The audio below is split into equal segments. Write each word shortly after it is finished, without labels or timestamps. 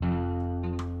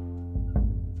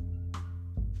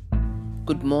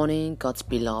Good morning, God's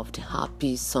beloved.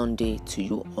 Happy Sunday to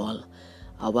you all.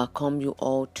 I welcome you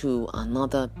all to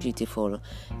another beautiful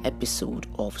episode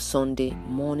of Sunday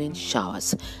Morning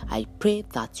Showers. I pray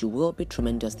that you will be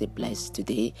tremendously blessed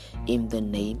today in the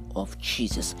name of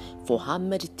Jesus. For our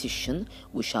meditation,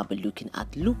 we shall be looking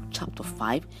at Luke chapter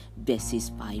 5,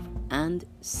 verses 5 and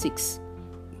 6.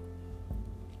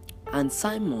 And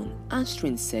Simon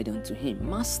answering said unto him,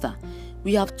 Master,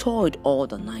 we have toiled all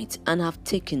the night and have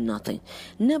taken nothing.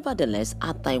 Nevertheless,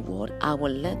 at thy word, I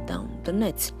will let down the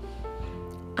net.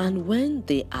 And when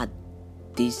they had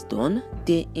this done,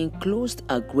 they enclosed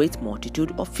a great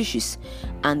multitude of fishes,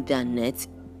 and their nets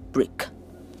brake.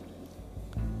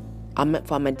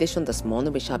 For our meditation this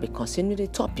morning, we shall be considering the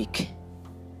topic,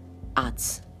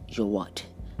 At Your Word.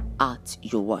 At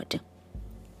Your Word.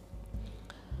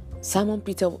 Simon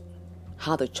Peter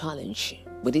had a challenge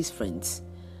with his friends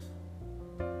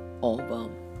of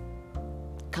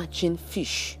catching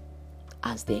fish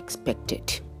as they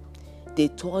expected. They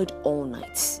toiled all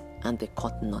night and they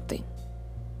caught nothing.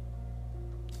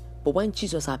 But when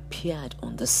Jesus appeared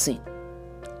on the scene,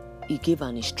 he gave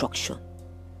an instruction.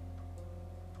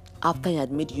 After he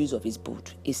had made use of his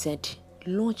boat, he said,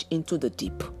 launch into the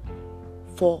deep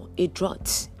for a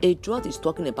drought. A drought is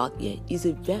talking about here is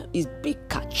big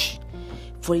catch.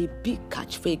 For a big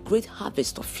catch, for a great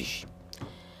harvest of fish.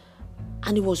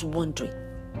 And he was wondering.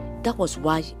 That was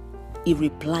why he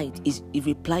replied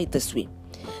this way,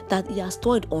 that he has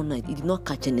toiled all night, he did not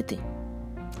catch anything.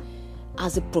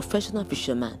 As a professional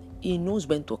fisherman, he knows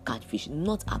when to catch fish,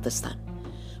 not at this time.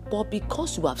 But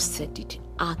because you have said it,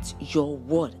 at your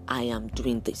word, I am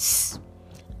doing this.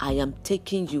 I am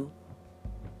taking you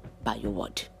by your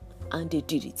word. And they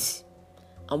did it.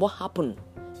 And what happened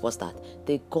was that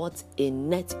they got a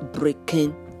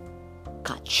net-breaking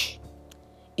catch.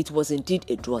 It was indeed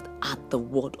a drought at the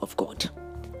word of God.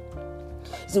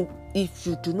 So if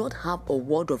you do not have a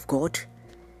word of God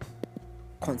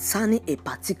concerning a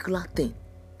particular thing,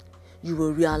 you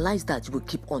will realize that you will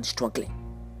keep on struggling.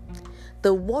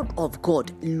 The word of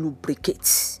God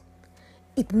lubricates.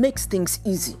 It makes things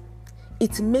easy.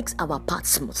 It makes our path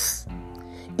smooth.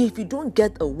 If you don't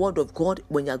get a word of God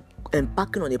when you're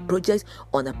embarking on a project,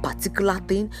 on a particular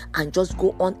thing, and just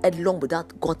go on headlong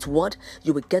without God's word,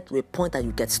 you will get to a point that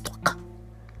you get stuck.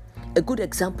 A good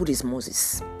example is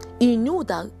Moses. He knew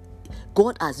that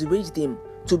God has raised him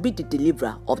to be the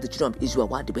deliverer of the children of Israel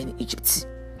while they were in Egypt.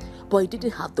 But he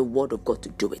didn't have the word of God to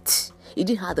do it. He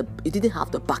didn't have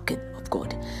the backing of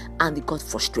God, and he got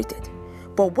frustrated.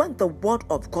 But when the word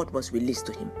of God was released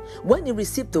to him, when he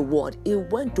received the word, he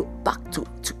went back to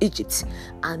Egypt,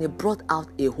 and he brought out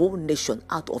a whole nation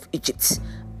out of Egypt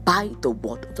by the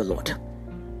word of the Lord.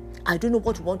 I don't know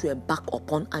what you want to embark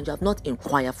upon, and you have not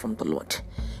inquired from the Lord.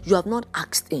 You have not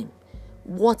asked him,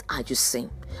 what are you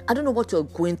saying? I don't know what you're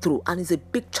going through, and it's a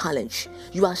big challenge.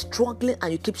 You are struggling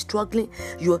and you keep struggling.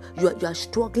 You are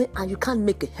struggling and you can't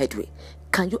make a headway.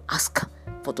 Can you ask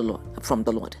for the Lord from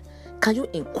the Lord? Can you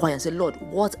inquire and say, Lord,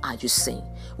 what are you saying?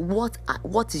 What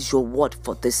is your word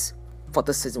for this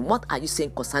season? What are you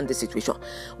saying concerning this situation?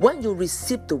 When you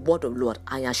receive the word of the Lord,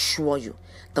 I assure you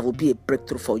there will be a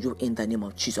breakthrough for you in the name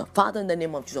of Jesus. Father, in the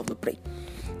name of Jesus, we pray.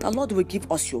 The Lord will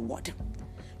give us your word.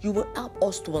 You will help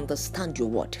us to understand your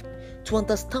word, to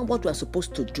understand what we are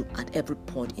supposed to do at every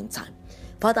point in time.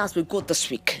 Father, as we go this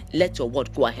week, let your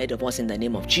word go ahead of us in the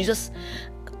name of Jesus,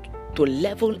 to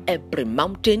level every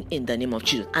mountain in the name of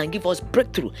Jesus, and give us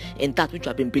breakthrough in that which we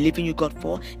have been believing you, God,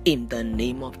 for in the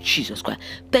name of Jesus Christ.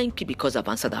 Thank you because I've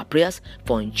answered our prayers,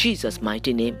 for in Jesus'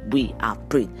 mighty name we are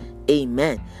praying.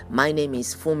 Amen. My name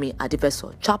is Fumi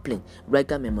Adifeso, chaplain,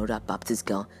 Rega Memorial Baptist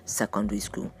Girl Secondary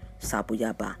School,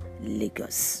 Sabuyaba,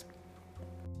 Lagos.